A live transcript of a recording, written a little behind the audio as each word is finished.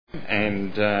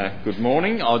and good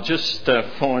morning. I'll just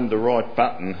find the right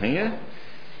button here.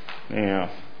 Now,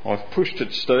 I've pushed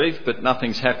it, Steve, but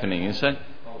nothing's happening, is it?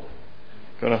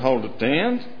 Got to hold it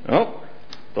down. Oh,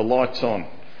 the light's on.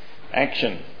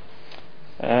 Action.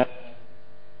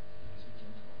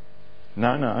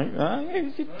 No.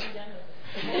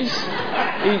 He's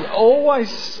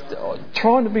always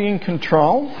trying to be in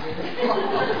control.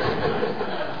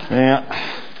 Now,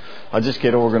 I just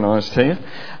get organised here.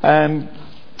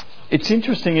 It's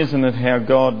interesting, isn't it, how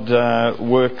God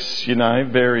works,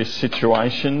 various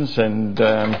situations, and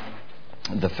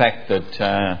the fact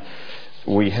that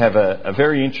we have a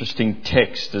very interesting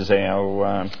text as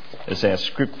our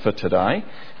script for today,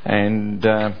 and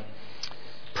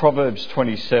Proverbs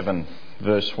 27,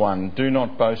 verse 1. Do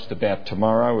not boast about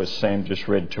tomorrow, as Sam just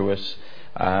read to us,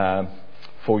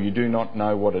 for you do not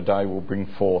know what a day will bring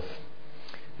forth.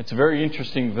 It's a very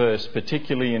interesting verse,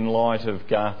 particularly in light of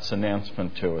Garth's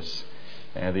announcement to us.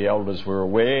 The elders were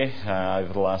aware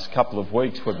over the last couple of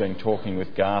weeks we've been talking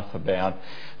with Garth about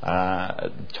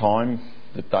time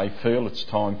that they feel it's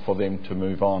time for them to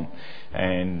move on.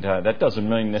 And that doesn't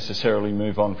mean necessarily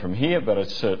move on from here, but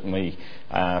it's certainly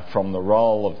from the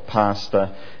role of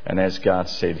pastor. And as Garth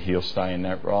said, he'll stay in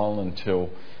that role until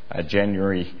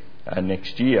January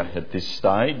next year at this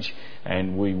stage,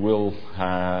 and we will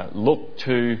look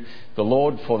to the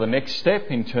Lord for the next step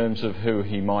in terms of who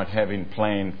he might have in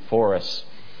plan for us.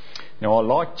 Now, I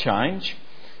like change,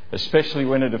 especially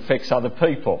when it affects other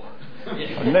people.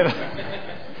 I'm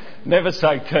never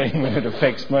so keen when it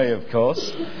affects me, of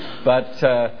course, but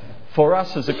for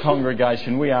us as a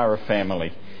congregation, we are a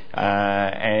family.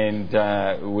 And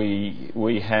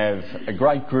we have a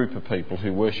great group of people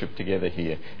who worship together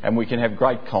here, and we can have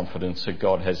great confidence that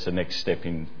God has the next step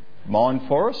in mind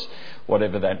for us,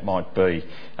 whatever that might be.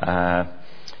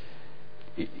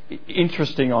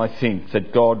 Interesting, I think,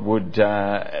 that God would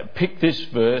pick this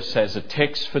verse as a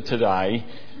text for today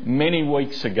many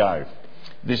weeks ago.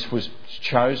 This was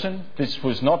chosen. This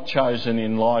was not chosen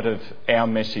in light of our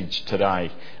message today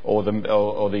or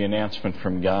the announcement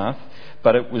from Garth.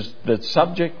 But the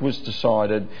subject was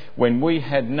decided when we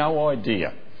had no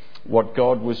idea what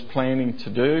God was planning to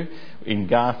do in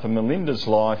Garth and Melinda's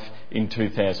life in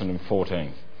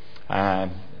 2014.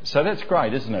 So that's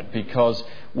great, isn't it? Because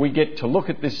we get to look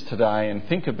at this today and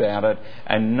think about it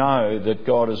and know that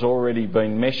God has already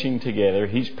been meshing together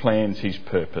his plans, his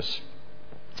purpose.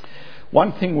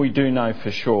 One thing we do know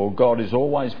for sure, God is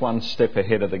always one step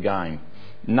ahead of the game.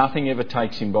 Nothing ever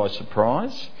takes him by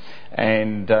surprise.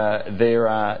 And there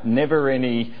are never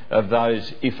any of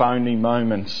those if-only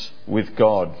moments with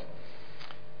God.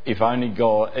 If only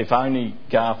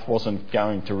Garth wasn't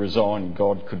going to resign,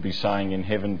 God could be saying in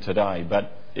heaven today.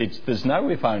 But there's no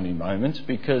if-only moments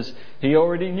because he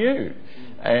already knew.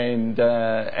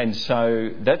 And so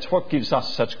that's what gives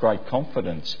us such great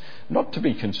confidence. Not to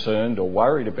be concerned or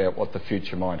worried about what the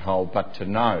future might hold, but to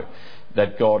know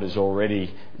that God has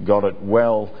already got it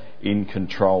well in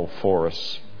control for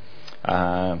us.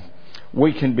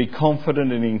 We can be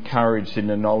confident and encouraged in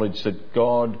the knowledge that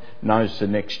God knows the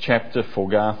next chapter for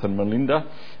Garth and Melinda,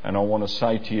 and I want to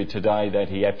say to you today that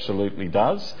he absolutely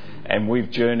does. And we've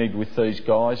journeyed with these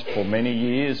guys for many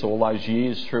years, all those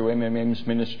years through MMM's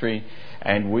ministry,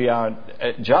 and we are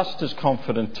just as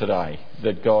confident today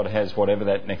that God has whatever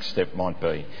that next step might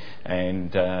be.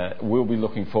 And we'll be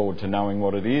looking forward to knowing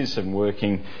what it is and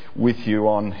working with you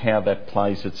on how that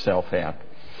plays itself out.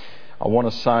 I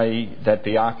want to say that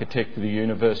the architect of the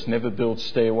universe never builds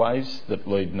stairways that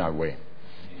lead nowhere.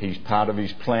 He's part of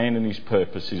his plan, and his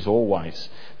purpose is always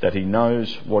that he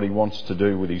knows what he wants to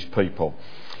do with his people.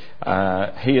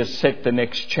 He has set the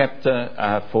next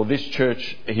chapter for this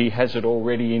church. He has it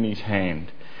already in his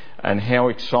hand. And how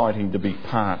exciting to be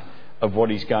part of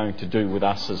what he's going to do with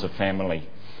us as a family.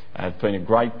 It's been a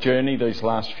great journey these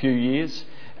last few years,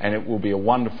 and it will be a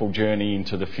wonderful journey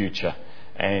into the future.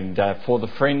 And for the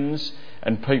friends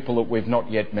and people that we've not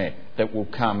yet met that will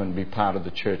come and be part of the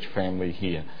church family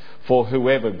here. For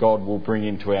whoever God will bring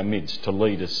into our midst to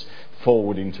lead us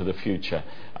forward into the future.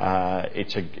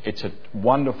 It's a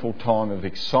wonderful time of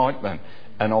excitement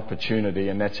and opportunity,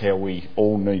 and that's how we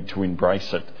all need to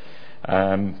embrace it.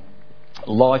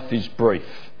 Life is brief.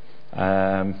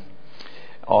 I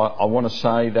want to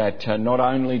say that not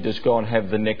only does God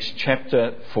have the next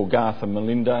chapter for Garth and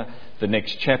Melinda, the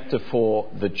next chapter for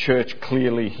the church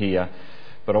clearly here,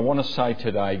 but I want to say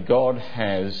today God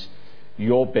has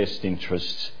your best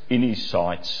interests in his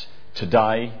sights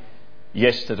today,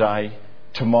 yesterday,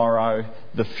 tomorrow,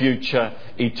 the future,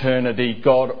 eternity.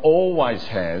 God always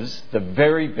has the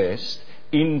very best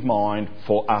in mind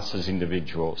for us as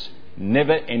individuals.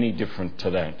 never any different to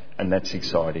that, and that's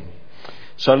exciting.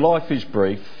 So life is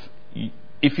brief.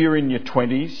 If you're in your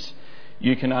 20s,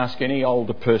 you can ask any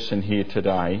older person here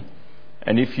today,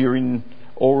 and if you're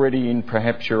already in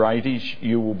perhaps your 80s,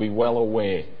 you will be well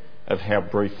aware of how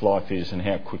brief life is and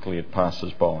how quickly it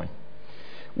passes by.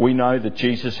 We know that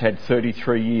Jesus had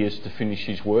 33 years to finish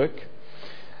his work.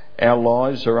 Our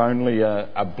lives are only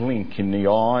a blink in the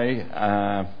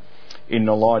eye in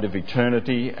the light of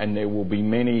eternity, and there will be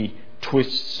many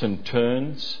twists and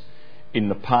turns in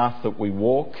the path that we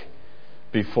walk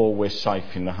before we're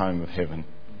safe in the home of heaven.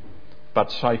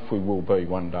 But safe we will be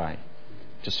one day,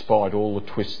 despite all the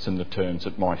twists and the turns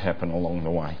that might happen along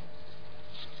the way.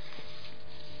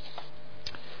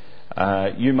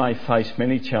 You may face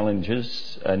many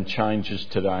challenges and changes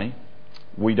today.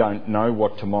 We don't know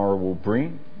what tomorrow will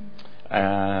bring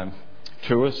to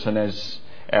us, and as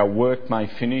our work may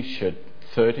finish at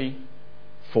 30,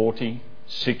 40,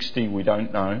 60, we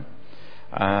don't know.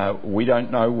 We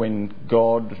don't know when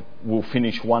God will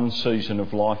finish one season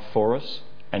of life for us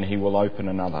and he will open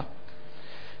another.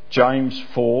 James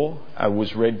 4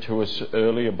 was read to us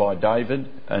earlier by David,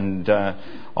 and I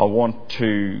want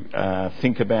to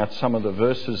think about some of the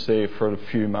verses there for a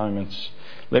few moments.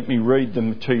 Let me read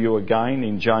them to you again.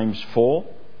 In James 4,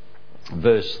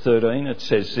 verse 13, it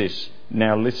says this: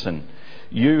 "Now listen,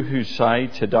 you who say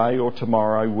today or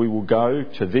tomorrow we will go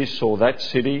to this or that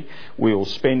city, we will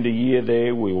spend a year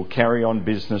there, we will carry on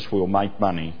business, we will make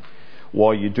money,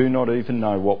 while you do not even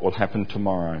know what will happen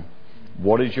tomorrow.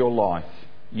 What is your life?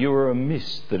 You are a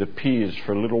mist that appears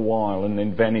for a little while and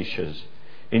then vanishes.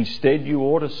 Instead, you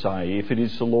ought to say, if it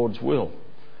is the Lord's will,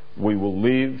 we will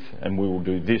live and we will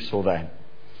do this or that.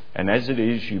 And as it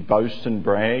is, you boast and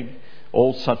brag.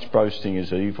 All such boasting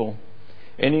is evil.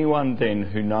 Anyone then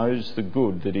who knows the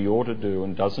good that he ought to do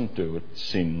and doesn't do it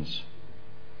sins."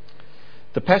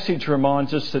 The passage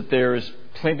reminds us that there is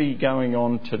plenty going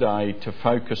on today to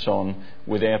focus on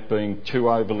without being too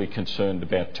overly concerned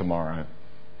about tomorrow.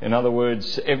 In other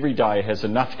words, every day has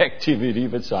enough activity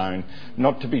of its own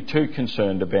not to be too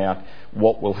concerned about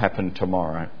what will happen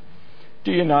tomorrow.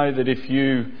 Do you know that if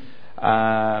you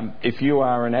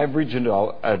are an average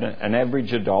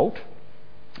adult,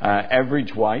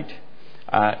 average weight,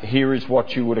 here is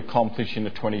what you would accomplish in a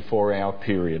 24-hour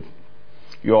period.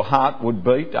 Your heart would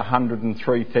beat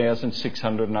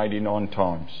 103,689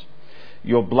 times.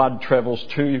 Your blood travels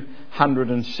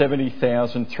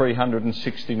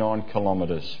 270,369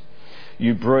 kilometres.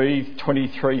 You breathe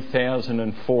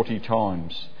 23,040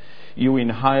 times. You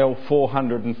inhale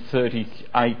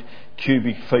 438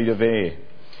 cubic feet of air.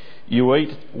 You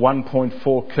eat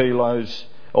 1.4 kilos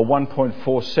or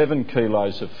 1.47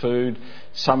 kilos of food,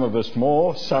 some of us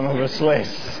more, some of us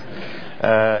less,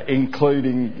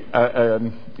 including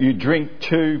you drink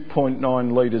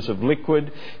 2.9 litres of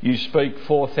liquid, you speak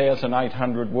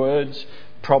 4,800 words,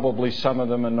 probably some of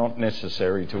them are not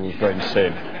necessary to have been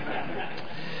said.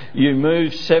 You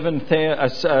move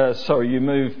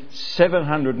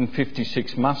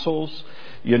 756 muscles,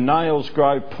 your nails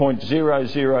grow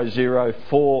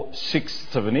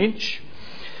 0.0004 of an inch.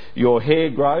 Your hair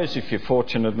grows, if you're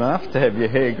fortunate enough to have your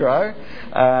hair grow,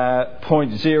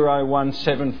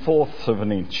 0.0174 of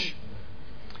an inch.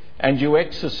 And you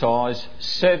exercise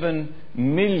 7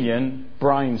 million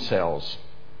brain cells.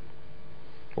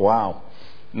 Wow.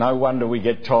 No wonder we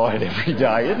get tired every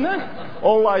day, isn't it?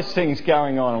 All those things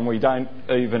going on and we don't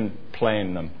even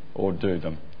plan them or do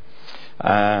them.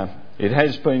 It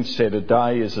has been said a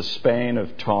day is a span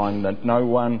of time that no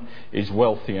one is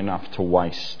wealthy enough to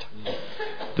waste.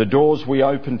 The doors we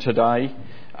open today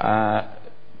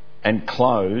and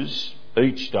close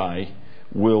each day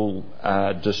will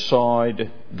decide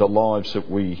the lives that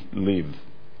we live.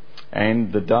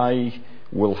 And the day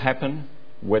will happen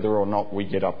whether or not we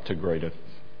get up to greet it.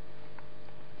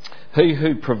 He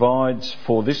who provides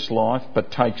for this life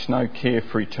but takes no care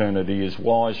for eternity is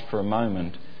wise for a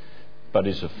moment but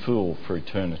is a fool for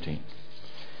eternity.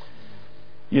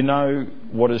 You know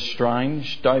what is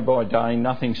strange? Day by day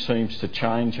nothing seems to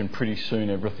change and pretty soon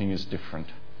everything is different.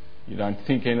 You don't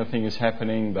think anything is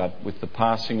happening, but with the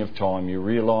passing of time you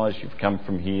realise you've come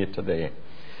from here to there.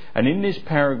 And in this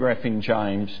paragraph in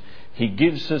James, he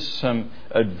gives us some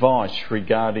advice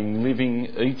regarding living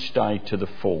each day to the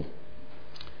full.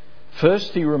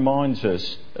 First, he reminds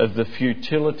us of the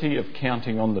futility of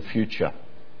counting on the future.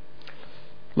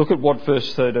 Look at what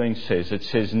verse 13 says. It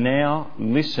says, "Now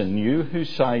listen, you who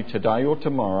say today or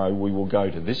tomorrow we will go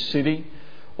to this city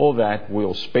or that,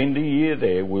 we'll spend a year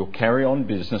there, we'll carry on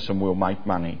business and we'll make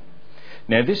money."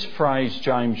 Now this phrase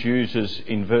James uses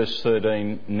in verse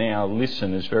 13, "now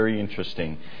listen," is very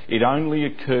interesting. It only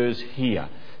occurs here.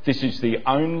 This is the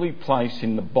only place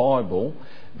in the Bible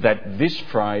that this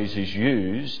phrase is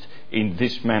used in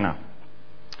this manner.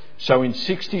 So in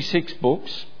 66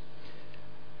 books,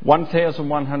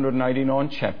 1,189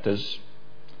 chapters,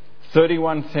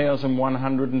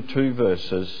 31,102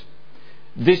 verses,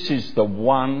 this is the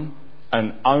one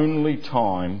and only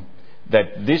time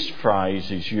that this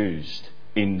phrase is used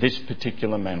in this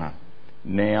particular manner.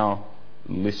 Now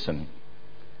listen.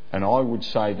 And I would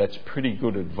say that's pretty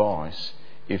good advice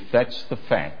if that's the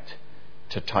fact,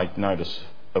 to take notice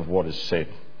of what is said.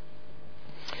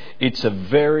 It's a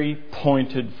very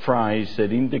pointed phrase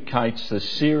that indicates the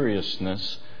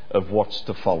seriousness of what's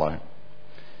to follow.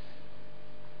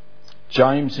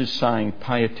 James is saying,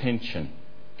 pay attention.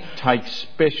 Take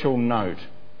special note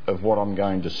of what I'm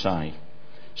going to say.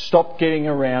 Stop getting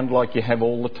around like you have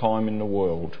all the time in the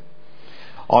world.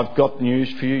 I've got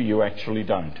news for you, you actually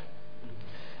don't.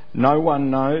 No one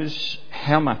knows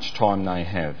how much time they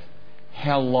have,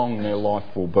 how long their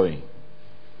life will be.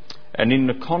 And in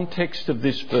the context of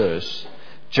this verse,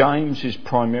 James is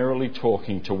primarily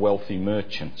talking to wealthy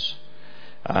merchants.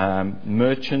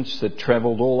 Merchants that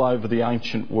travelled all over the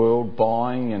ancient world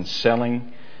buying and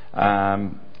selling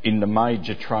in the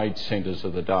major trade centres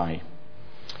of the day.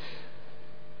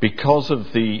 Because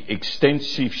of the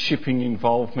extensive shipping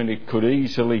involvement, it could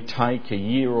easily take a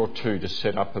year or two to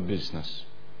set up a business.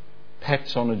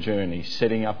 Pat's on a journey,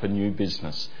 setting up a new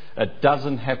business. It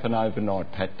doesn't happen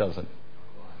overnight, Pat, does it?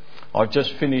 I've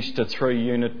just finished a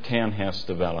 3-unit townhouse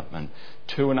development,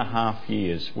 2.5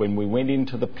 years. When we went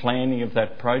into the planning of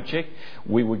that project,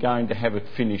 we were going to have it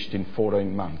finished in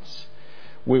 14 months.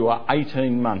 We were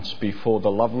 18 months before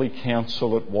the lovely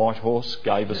council at Whitehorse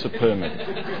gave us a permit.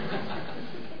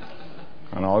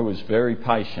 And I was very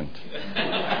patient.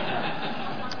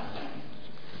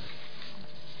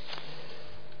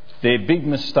 Their big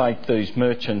mistake, these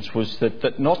merchants, was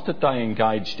that not that they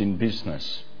engaged in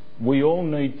business. We all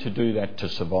need to do that to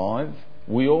survive.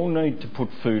 We all need to put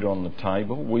food on the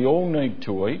table. We all need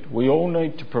to eat. We all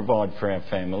need to provide for our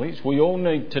families. We all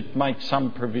need to make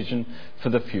some provision for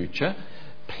the future.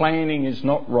 Planning is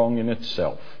not wrong in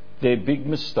itself. Their big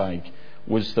mistake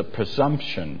was the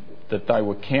presumption that they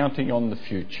were counting on the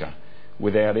future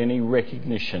without any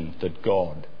recognition that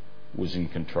God was in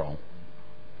control.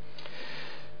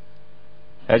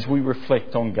 As we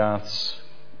reflect on Garth's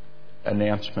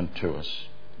announcement to us,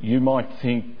 you might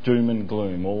think doom and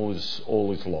gloom, all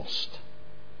is lost.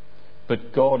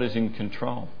 But God is in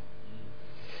control.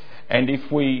 And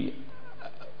if we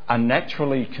are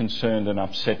naturally concerned and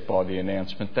upset by the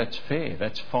announcement, that's fair,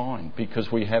 that's fine,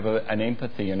 because we have an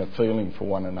empathy and a feeling for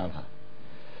one another.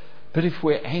 But if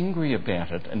we're angry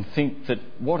about it and think that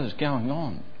what is going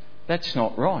on, that's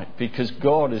not right, because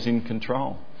God is in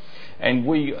control. And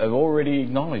we have already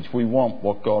acknowledged we want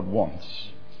what God wants.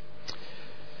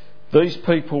 These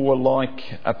people were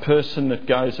like a person that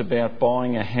goes about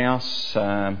buying a house.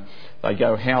 They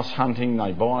go house hunting,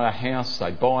 they buy a house,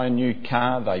 they buy a new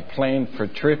car, they plan for a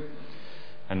trip,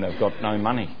 and they've got no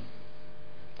money.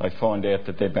 They find out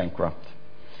that they're bankrupt.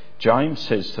 James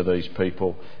says to these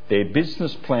people, their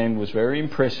business plan was very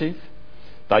impressive.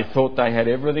 They thought they had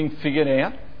everything figured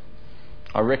out.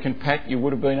 I reckon, Pat, you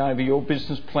would have been over your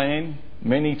business plan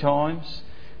many times,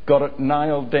 got it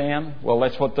nailed down. Well,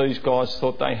 that's what these guys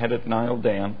thought, they had it nailed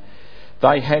down.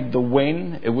 They had the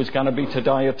when, it was going to be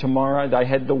today or tomorrow. They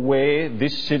had the where,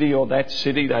 this city or that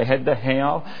city. They had the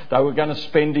how, they were going to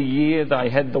spend a year. They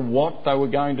had the what, they were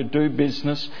going to do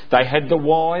business. They had the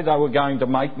why, they were going to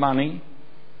make money.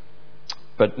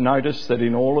 But notice that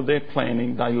in all of their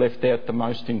planning, they left out the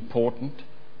most important,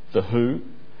 the who.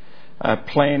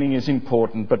 Planning is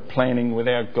important, but planning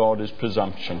without God is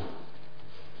presumption.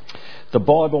 The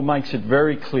Bible makes it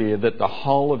very clear that the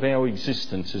whole of our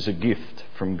existence is a gift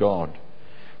from God.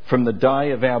 From the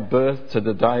day of our birth to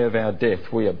the day of our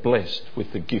death, we are blessed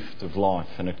with the gift of life,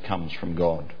 and it comes from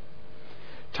God.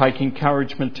 Take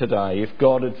encouragement today. If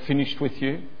God had finished with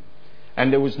you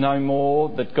and there was no more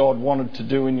that God wanted to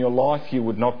do in your life, you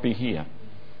would not be here.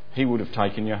 He would have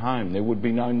taken you home. There would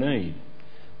be no need.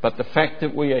 But the fact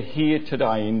that we are here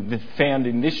today, found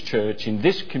in this church, in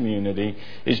this community,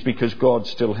 is because God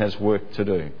still has work to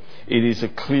do. It is a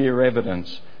clear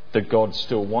evidence that God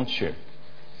still wants you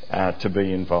to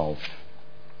be involved.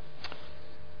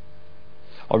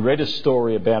 I read a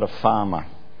story about a farmer.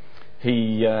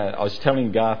 I was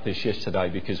telling Garth this yesterday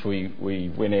because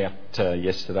we went out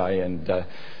yesterday, and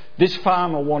this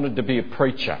farmer wanted to be a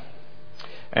preacher.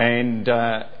 And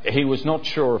he was not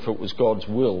sure if it was God's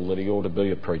will that he ought to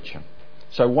be a preacher.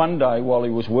 So one day, while he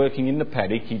was working in the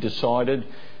paddock, he decided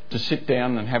to sit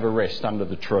down and have a rest under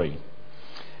the tree.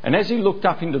 And as he looked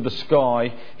up into the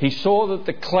sky, he saw that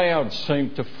the clouds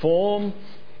seemed to form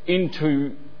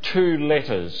into two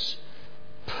letters,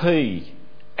 P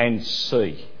and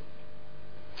C.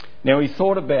 Now he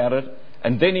thought about it,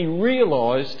 and then he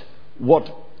realised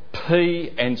what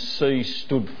P and C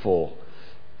stood for.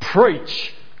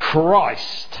 Preach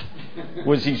Christ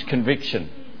was his conviction.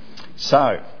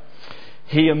 So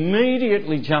he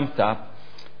immediately jumped up,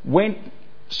 went,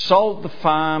 sold the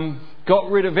farm,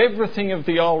 got rid of everything of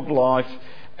the old life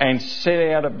and set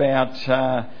out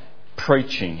about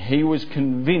preaching. He was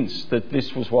convinced that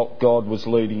this was what God was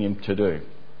leading him to do.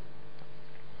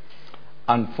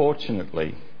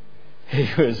 Unfortunately, he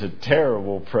was a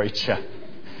terrible preacher.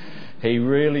 He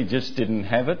really just didn't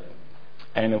have it,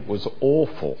 and it was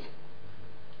awful.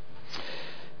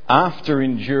 After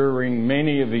enduring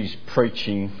many of his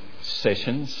preaching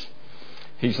sessions,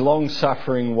 his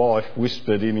long-suffering wife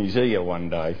whispered in his ear one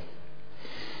day,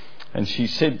 and she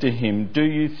said to him, "Do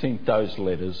you think those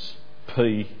letters,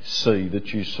 P, C,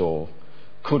 that you saw,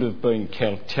 could have been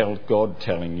God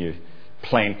telling you,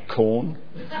 plant corn?"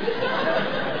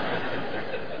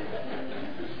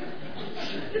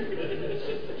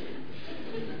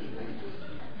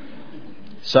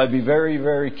 So be very,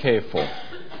 very careful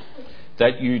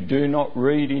that you do not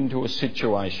read into a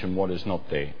situation what is not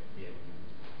there.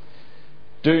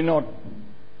 Do not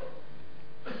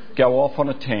go off on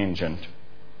a tangent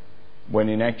when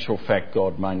in actual fact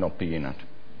God may not be in it.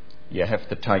 You have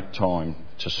to take time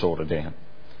to sort it out.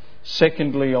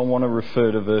 Secondly, I want to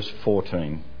refer to verse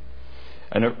 14,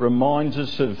 and it reminds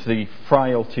us of the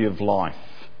frailty of life.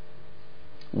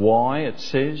 Why? It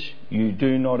says, you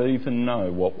do not even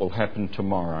know what will happen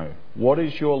tomorrow. What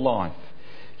is your life?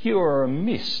 You are a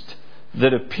mist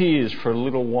that appears for a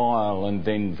little while and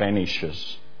then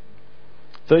vanishes.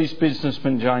 These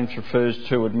businessmen James refers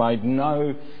to had made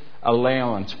no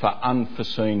allowance for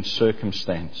unforeseen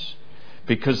circumstance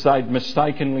because they'd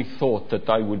mistakenly thought that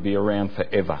they would be around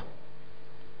forever.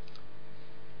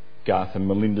 Garth and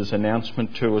Melinda's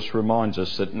announcement to us reminds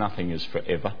us that nothing is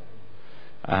forever.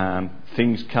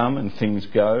 Things come and things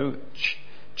go.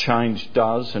 Change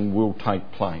does and will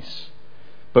take place.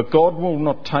 But God will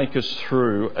not take us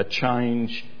through a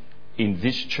change in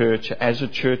this church as a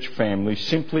church family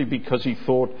simply because he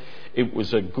thought it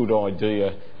was a good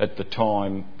idea at the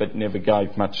time but never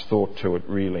gave much thought to it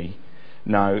really.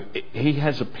 No, he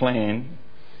has a plan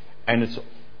and it's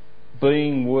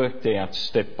being worked out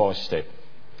step by step.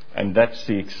 And that's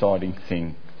the exciting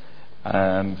thing.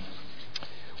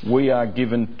 We are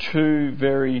given two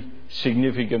very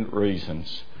significant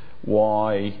reasons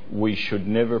why we should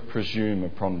never presume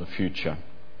upon the future.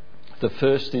 The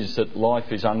first is that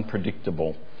life is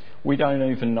unpredictable. We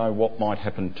don't even know what might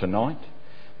happen tonight,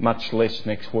 much less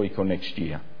next week or next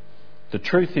year. The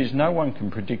truth is no one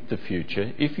can predict the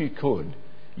future. If you could,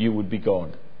 you would be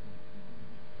God.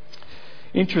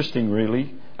 Interesting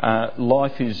really,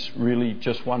 life is really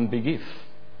just one big if.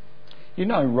 You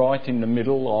know, right in the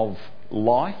middle of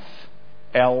life,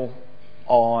 L-I-F-E,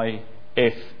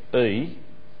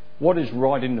 what is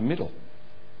right in the middle?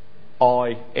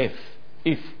 I-F,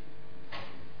 if.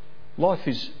 Life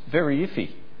is very iffy.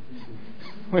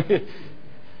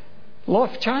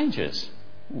 Life changes.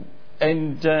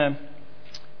 And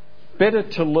better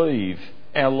to leave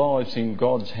our lives in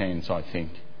God's hands, I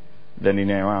think, than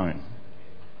in our own.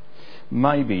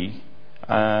 Maybe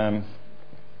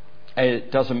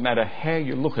it doesn't matter how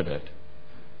you look at it,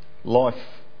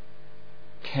 life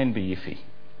can be iffy.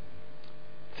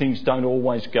 Things don't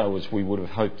always go as we would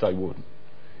have hoped they would.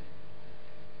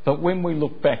 But when we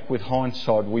look back with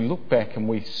hindsight, we look back and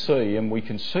we see, and we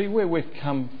can see where we've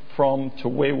come from to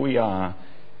where we are,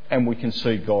 and we can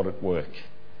see God at work.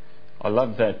 I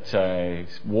love that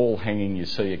wall hanging you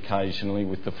see occasionally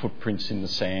with the footprints in the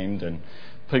sand, and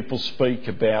people speak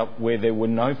about where there were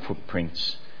no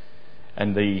footprints,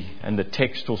 and the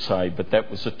text will say, but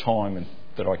that was a time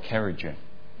that I carried you.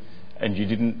 And you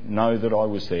didn't know that I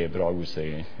was there, but I was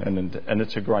there. And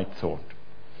it's a great thought.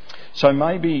 So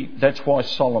maybe that's why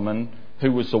Solomon,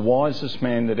 who was the wisest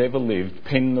man that ever lived,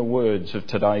 penned the words of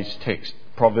today's text,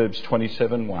 Proverbs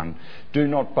 27:1. Do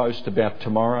not boast about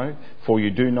tomorrow, for you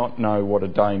do not know what a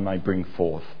day may bring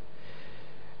forth.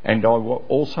 And I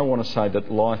also want to say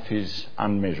that life is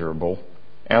unmeasurable.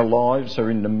 Our lives are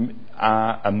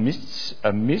a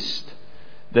mist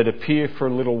that appear for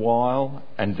a little while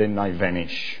and then they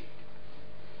vanish.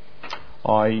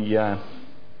 I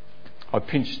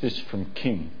pinched this from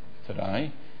Kim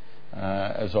today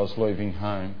as I was leaving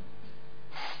home.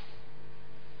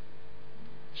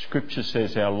 Scripture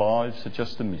says our lives are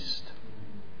just a mist.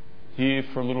 Here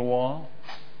for a little while,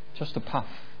 just a puff.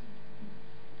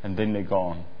 and then they're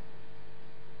gone.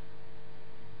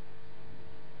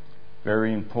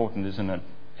 Very important, isn't it,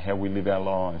 how we live our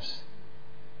lives?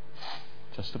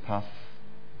 Just a puff.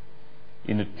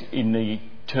 In the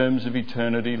terms of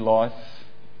eternity, life,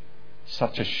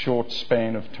 such a short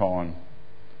span of time.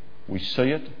 We see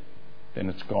it, then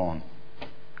it's gone.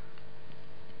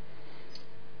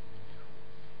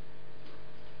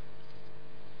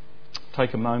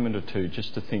 Take a moment or two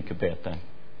just to think about that.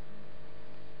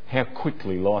 How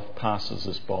quickly life passes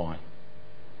us by.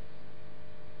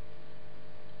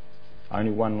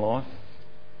 Only one life,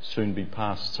 soon be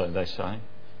past, so they say.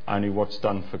 Only what's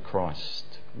done for Christ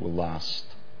will last.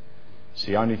 It's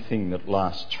the only thing that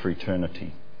lasts for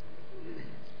eternity.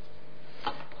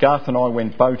 Garth and I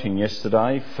went boating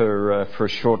yesterday for a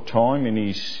short time in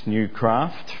his new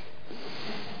craft.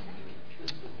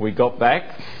 We got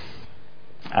back.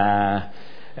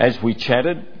 As we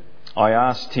chatted, I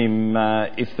asked him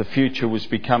if the future was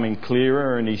becoming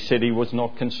clearer, and he said he was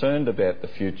not concerned about the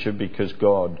future because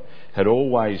God had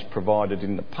always provided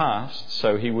in the past,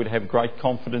 so he would have great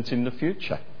confidence in the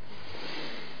future.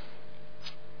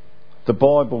 The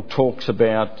Bible talks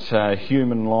about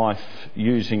human life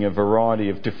using a variety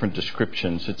of different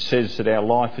descriptions. It says that our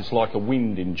life is like a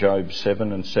wind in Job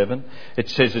 7:7. It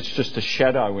says it's just a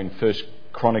shadow in 1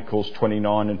 Chronicles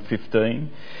 29:15.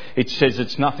 It says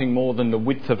it's nothing more than the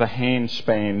width of a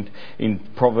handspan in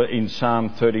Psalm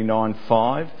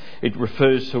 39:5. It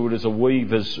refers to it as a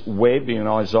weaver's web in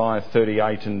Isaiah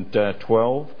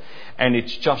 38:12. And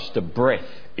it's just a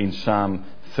breath in Psalm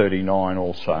 39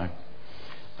 also.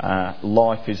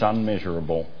 Life is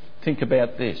unmeasurable. Think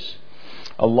about this.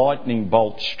 A lightning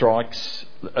bolt strike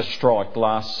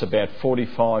lasts about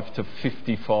 45 to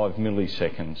 55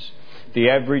 milliseconds. The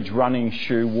average running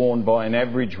shoe worn by an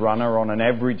average runner on an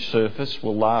average surface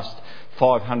will last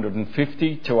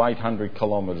 550 to 800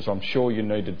 kilometres. I'm sure you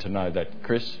needed to know that,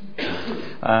 Chris.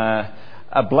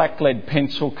 A black lead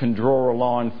pencil can draw a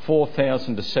line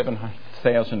 4,000 to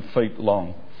 7,000 feet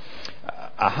long.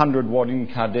 A 100-watt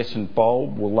incandescent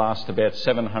bulb will last about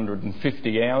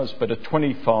 750 hours, but a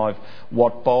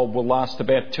 25-watt bulb will last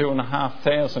about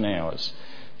 2,500 hours.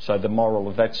 So the moral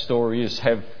of that story is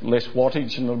have less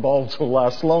wattage and the bulbs will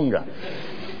last longer.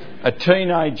 A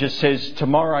teenager says,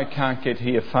 tomorrow can't get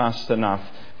here fast enough,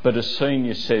 but a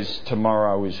senior says,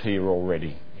 tomorrow is here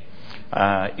already.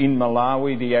 In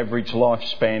Malawi, the average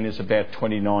lifespan is about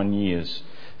 29 years.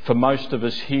 For most of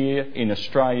us here in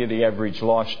Australia, the average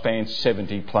lifespan is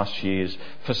 70 plus years.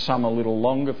 For some a little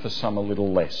longer, for some a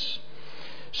little less.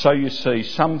 So you see,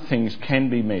 some things can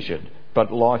be measured,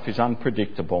 but life is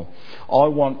unpredictable. I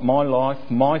want my life,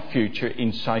 my future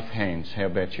in safe hands. How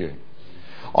about you?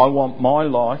 I want my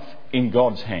life in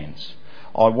God's hands.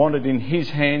 I want it in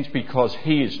His hands because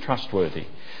He is trustworthy,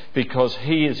 because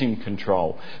He is in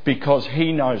control, because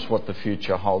He knows what the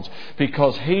future holds,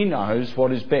 because He knows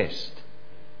what is best.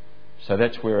 So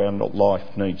that's where our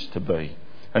life needs to be.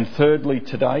 And thirdly,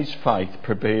 today's faith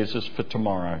prepares us for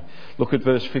tomorrow. Look at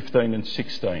verse 15 and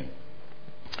 16.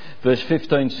 Verse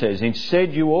 15 says,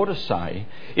 instead you ought to say,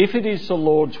 if it is the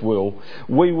Lord's will,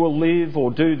 we will live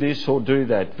or do this or do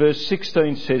that. Verse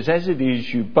 16 says, as it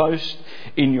is, you boast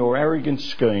in your arrogant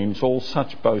schemes. All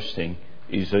such boasting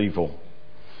is evil.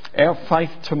 Our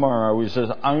faith tomorrow is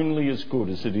only as good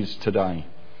as it is today.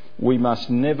 We must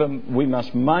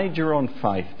major on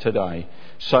faith today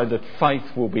so that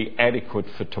faith will be adequate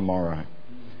for tomorrow.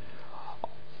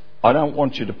 I don't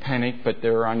want you to panic, but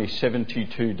there are only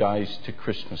 72 days to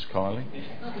Christmas, Kylie.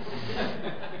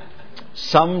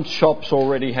 Some shops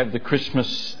already have the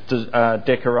Christmas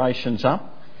decorations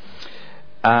up.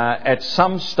 At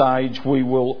some stage we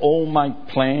will all make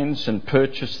plans and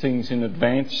purchase things in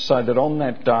advance so that on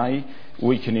that day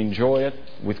we can enjoy it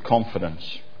with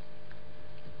confidence.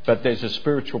 But there's a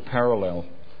spiritual parallel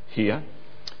here.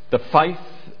 The faith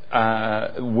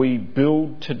we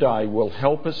build today will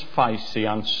help us face the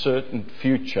uncertain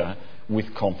future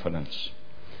with confidence.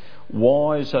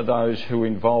 Wise are those who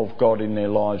involve God in their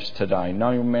lives today.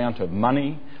 No amount of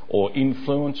money or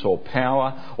influence or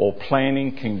power or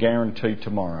planning can guarantee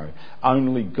tomorrow.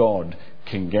 Only God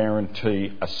can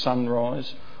guarantee a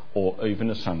sunrise or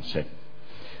even a sunset.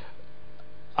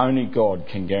 Only God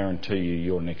can guarantee you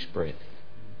your next breath.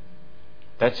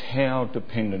 That's how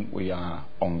dependent we are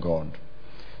on God.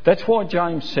 That's why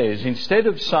James says, instead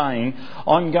of saying,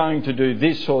 I'm going to do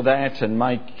this or that and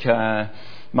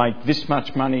make this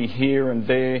much money here and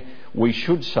there, we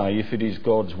should say, if it is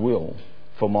God's will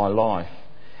for my life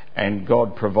and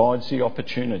God provides the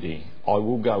opportunity, I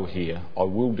will go here, I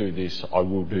will do this, I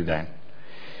will do that.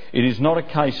 It is not a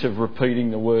case of repeating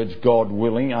the words God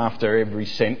willing after every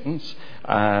sentence.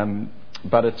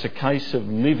 but it's a case of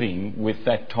living with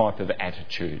that type of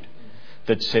attitude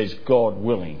that says, God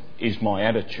willing is my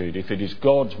attitude. If it is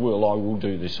God's will, I will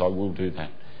do this, I will do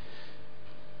that.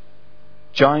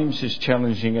 James is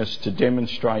challenging us to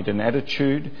demonstrate an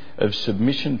attitude of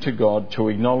submission to God, to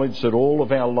acknowledge that all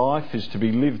of our life is to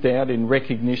be lived out in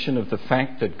recognition of the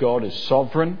fact that God is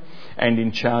sovereign and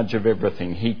in charge of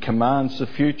everything. He commands the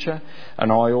future,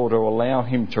 and I ought to allow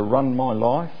him to run my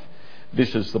life.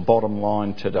 This is the bottom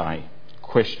line today.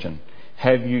 Question: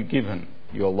 have you given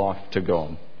your life to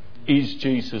God? Is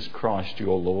Jesus Christ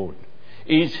your Lord?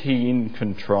 Is he in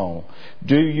control?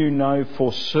 Do you know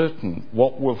for certain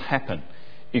what will happen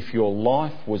if your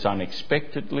life was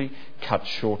unexpectedly cut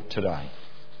short today?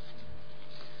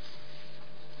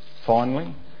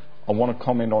 Finally, I want to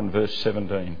comment on verse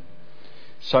 17.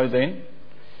 So then,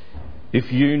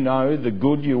 if you know the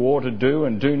good you ought to do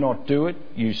and do not do it,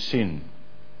 you sin.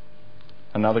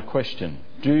 Another question: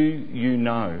 do you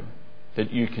know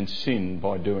that you can sin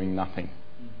by doing nothing?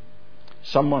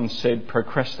 Someone said,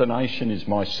 procrastination is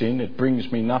my sin. It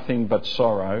brings me nothing but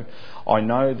sorrow. I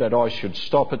know that I should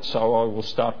stop it, so I will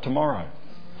start tomorrow.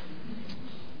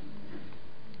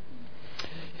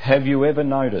 Have you ever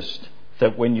noticed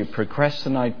that when you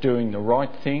procrastinate doing the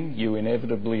right thing, you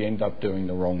inevitably end up doing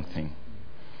the wrong thing?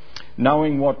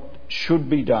 Knowing what should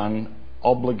be done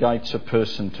obligates a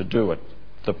person to do it.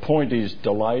 The point is,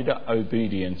 delayed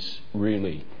obedience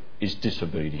really is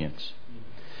disobedience.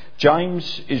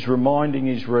 James is reminding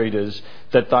his readers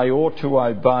that they ought to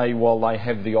obey while they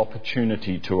have the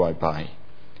opportunity to obey.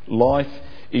 Life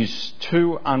is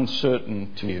too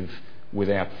uncertain to live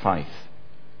without faith.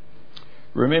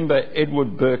 Remember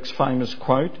Edward Burke's famous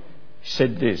quote? He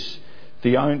said this: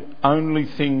 "The only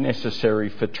thing necessary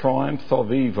for triumph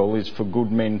of evil is for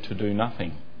good men to do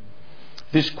nothing."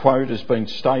 This quote has been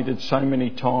stated so many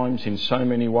times in so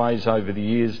many ways over the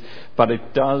years, but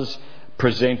it does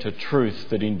present a truth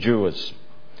that endures.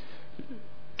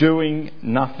 Doing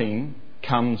nothing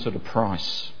comes at a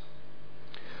price.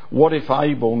 What if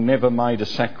Abel never made a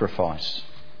sacrifice?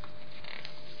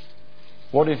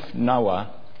 What if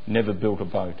Noah never built a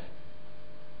boat?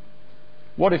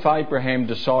 What if Abraham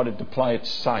decided to play it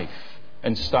safe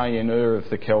and stay in Ur of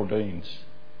the Chaldeans?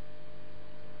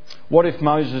 What if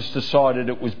Moses decided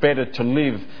it was better to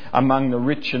live among the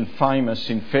rich and famous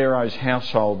in Pharaoh's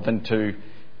household than to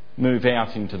move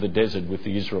out into the desert with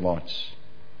the Israelites?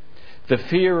 The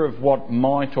fear of what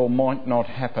might or might not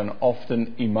happen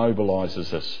often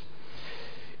immobilises us.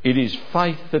 It is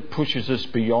faith that pushes us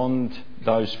beyond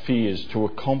those fears to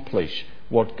accomplish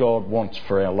what God wants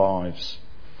for our lives.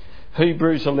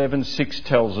 Hebrews 11:6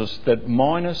 tells us that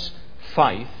minus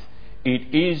faith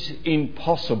it is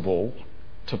impossible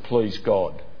to please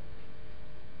God.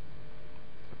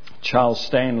 Charles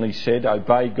Stanley said,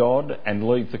 "Obey God and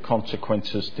leave the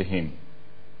consequences to him."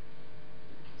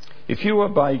 If you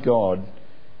obey God,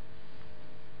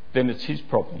 then it's his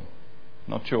problem,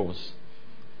 not yours,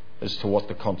 as to what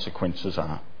the consequences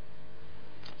are.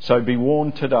 So be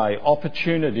warned today,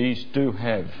 opportunities do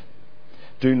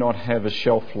not have a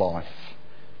shelf life.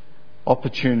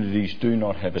 Opportunities do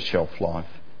not have a shelf life.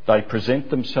 They present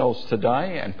themselves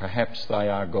today and perhaps they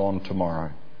are gone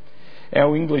tomorrow.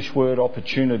 Our English word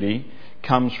opportunity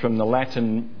comes from the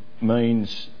Latin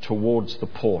means towards the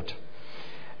port,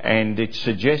 and it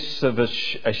suggests of a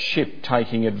ship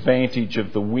taking advantage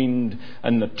of the wind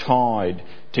and the tide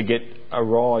to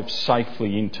arrive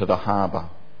safely into the harbour.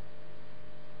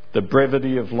 The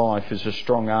brevity of life is a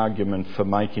strong argument for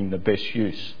making the best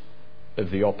use of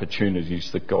the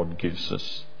opportunities that God gives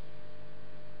us.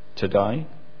 Today,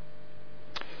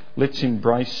 let's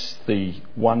embrace the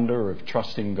wonder of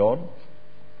trusting God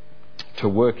to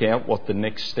work out what the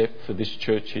next step for this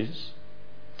church is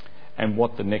and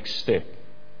what the next step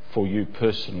for you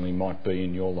personally might be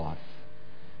in your life.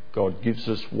 God gives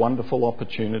us wonderful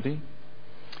opportunity.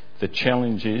 The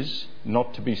challenge is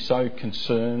not to be so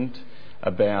concerned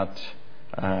about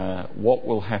what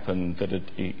will happen that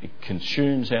it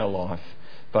consumes our life,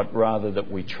 but rather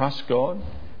that we trust God,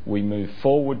 we move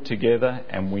forward together,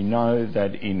 and we know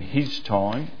that in his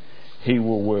time he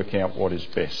will work out what is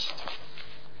best.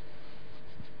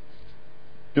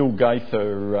 Bill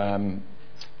Gaither,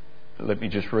 let me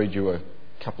just read you a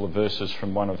couple of verses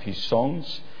from one of his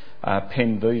songs,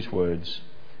 penned these words: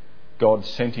 "God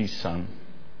sent his son,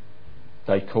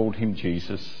 they called him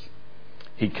Jesus.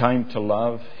 He came to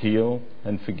love, heal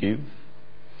and forgive.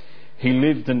 He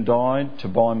lived and died to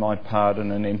buy my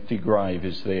pardon. An empty grave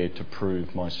is there to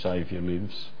prove my Saviour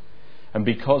lives. And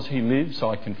because he lives,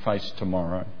 I can face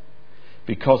tomorrow.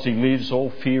 Because he lives,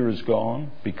 all fear is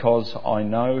gone. Because I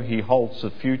know he holds the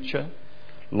future,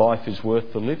 life is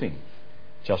worth the living.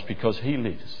 just because He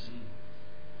lives.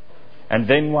 And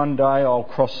then one day I'll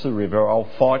cross the river, I'll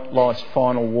fight life's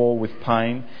final war with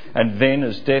pain, and then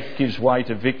as death gives way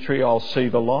to victory, I'll see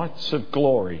the lights of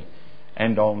glory,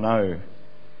 and I'll know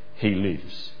He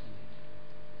lives.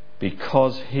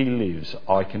 Because He lives,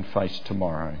 I can face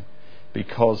tomorrow.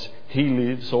 Because He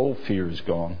lives, all fear is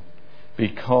gone.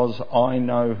 Because I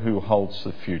know who holds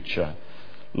the future.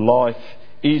 Life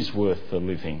is worth the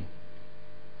living,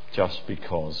 just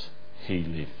because He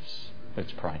lives.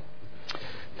 Let's pray.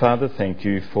 Father, thank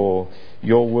you for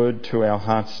your word to our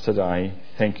hearts today.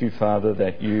 Thank you, Father,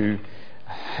 that you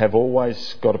have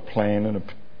always got a plan and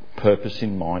a purpose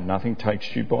in mind. Nothing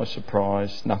takes you by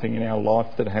surprise. Nothing in our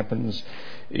life that happens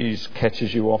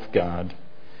catches you off guard.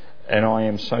 And I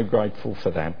am so grateful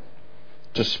for that.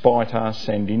 Despite us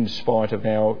and in spite of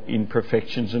our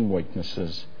imperfections and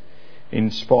weaknesses,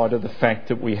 in spite of the fact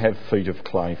that we have feet of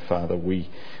clay, Father, we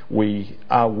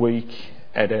are weak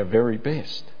at our very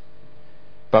best.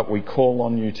 But we call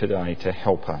on you today to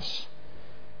help us,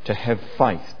 to have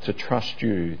faith, to trust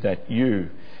you that you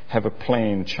have a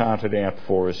plan charted out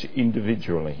for us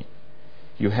individually.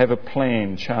 You have a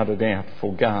plan charted out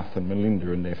for Garth and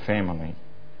Melinda and their family.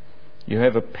 You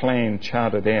have a plan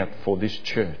charted out for this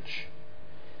church.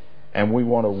 And we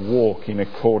want to walk in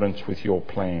accordance with your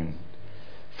plan.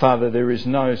 Father, there is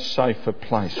no safer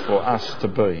place for us to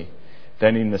be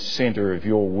than in the centre of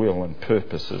your will and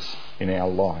purposes in our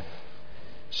life.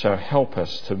 So help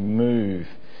us to move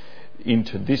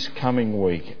into this coming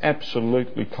week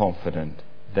absolutely confident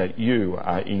that you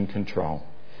are in control,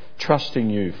 trusting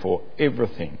you for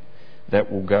everything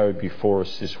that will go before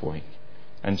us this week.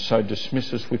 And so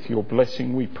dismiss us with your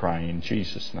blessing, we pray, in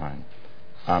Jesus' name.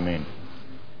 Amen.